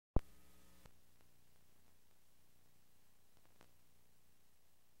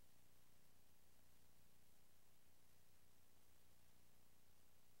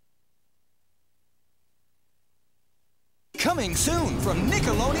Coming soon from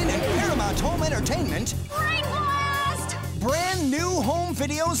Nickelodeon and Paramount Home Entertainment. Brain Blast! Brand new home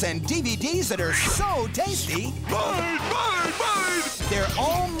videos and DVDs that are so tasty. Mine! They're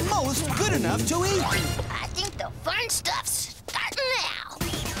almost good enough to eat. I think the fun stuff's starting now.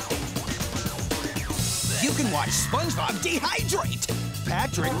 You can watch SpongeBob dehydrate,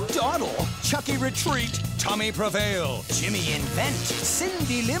 Patrick dawdle, Chucky retreat, Tommy prevail, Jimmy invent,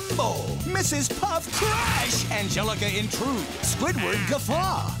 Cindy limbo, Mrs. Puff crash, Angelica intrude, Squidward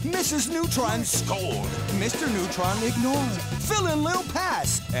guffaw, Mrs. Neutron scold, Mr. Neutron ignore, Phil and Lil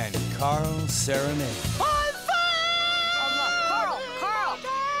pass, and Carl serenade.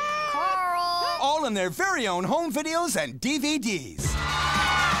 All in their very own home videos and DVDs. A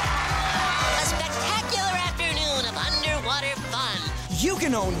spectacular afternoon of underwater fun. You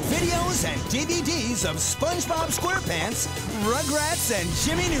can own videos and DVDs of SpongeBob SquarePants, Rugrats, and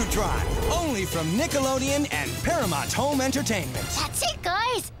Jimmy Neutron. Only from Nickelodeon and Paramount Home Entertainment. That's it,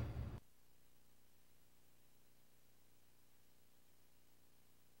 guys.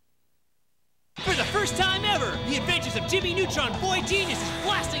 For the first time ever, the adventures of Jimmy Neutron Boy Genius is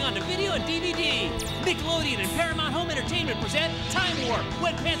blasting onto video and DVD. Nickelodeon and Paramount Home Entertainment present Time Warp,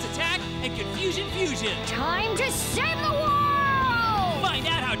 Wet Pants Attack, and Confusion Fusion. Time to save the world! Find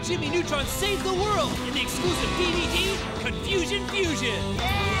out how Jimmy Neutron saves the world in the exclusive DVD, Confusion Fusion.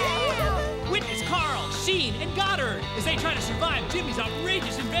 Witness Carl, Sheen, and Goddard as they try to survive Jimmy's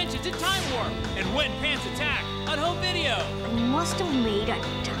outrageous inventions in Time Warp and Wet Pants Attack on home video. I must have made a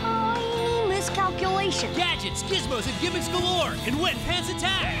tiny miscalculation. Gadgets, gizmos, and gimmicks galore in Wet Pants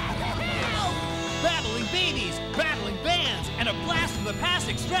Attack. Battling babies, battling bands, and a blast from the past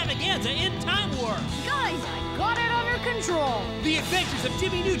extravaganza in Time Warp. Guys, I got it under control. The Adventures of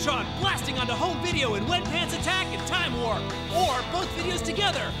Jimmy Neutron blasting onto home video in Wet Pants Attack and Time Warp. Or both videos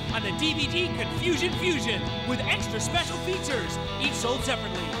together on the DVD Confusion Fusion with extra special features, each sold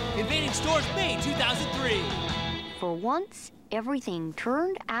separately. Invading stores May 2003. For once, everything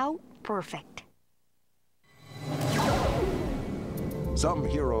turned out perfect. Some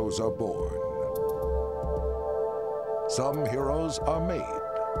heroes are born. Some heroes are made.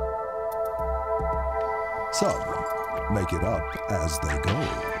 Some make it up as they go.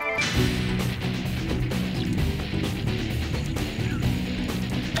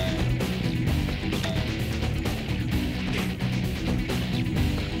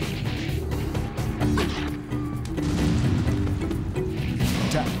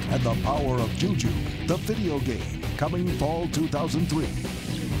 Tak and the Power of JuJu, the video game, coming fall 2003.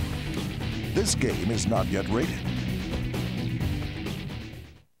 This game is not yet rated.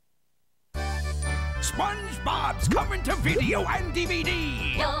 SpongeBob's coming to video and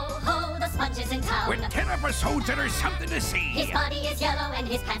DVD. Yo-ho, the sponge is in town. With 10 episodes that are something to see. His body is yellow and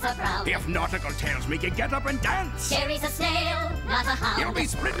his pants are brown. If nautical tales make you get up and dance. Jerry's a snail, not a hound. You'll be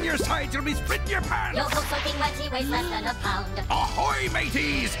splitting your sides, you'll be splitting your pants. Yo-ho, soaking wet, he weighs less than a pound. Ahoy,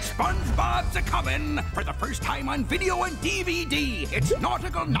 mateys! SpongeBob's a-comin' for the first time on video and DVD. It's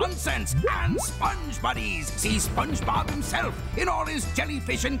nautical nonsense and Sponge Buddies. See SpongeBob himself in all his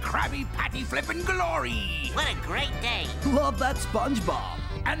jellyfish and Krabby Patty flippin' glory. What a great day. Love that SpongeBob.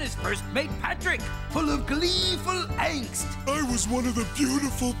 And his first mate Patrick, full of gleeful angst. I was one of the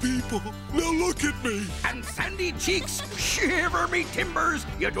beautiful people. Now look at me. And sandy cheeks, shiver me timbers.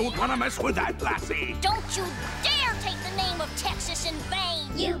 You don't want to mess with that lassie. Don't you dare take the name of Texas in vain!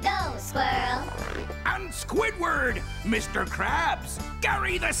 You go, squirrel. And Squidward, Mr. Krabs,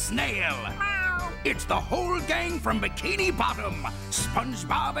 Gary the Snail. It's the whole gang from Bikini Bottom.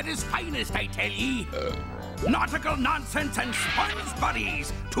 SpongeBob at his finest, I tell ye. Nautical nonsense and Sponge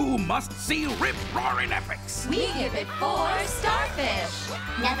Buddies, two must-see rip-roaring epics. We give it 4 starfish.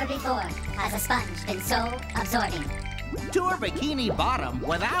 Never before has a sponge been so absorbing. Tour Bikini Bottom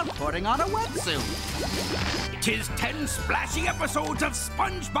without putting on a wetsuit. 'Tis 10 splashy episodes of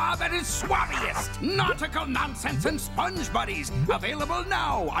SpongeBob at his swabbiest. Nautical nonsense and Sponge Buddies, available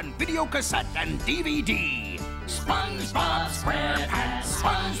now on video cassette and DVD. SpongeBob SquarePants,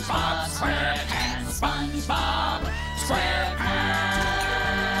 SpongeBob SquarePants, SpongeBob SquarePants.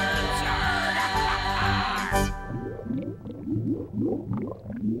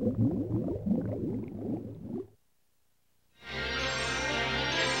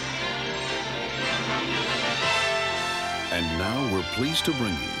 And now we're pleased to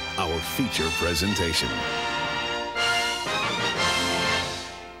bring you our feature presentation.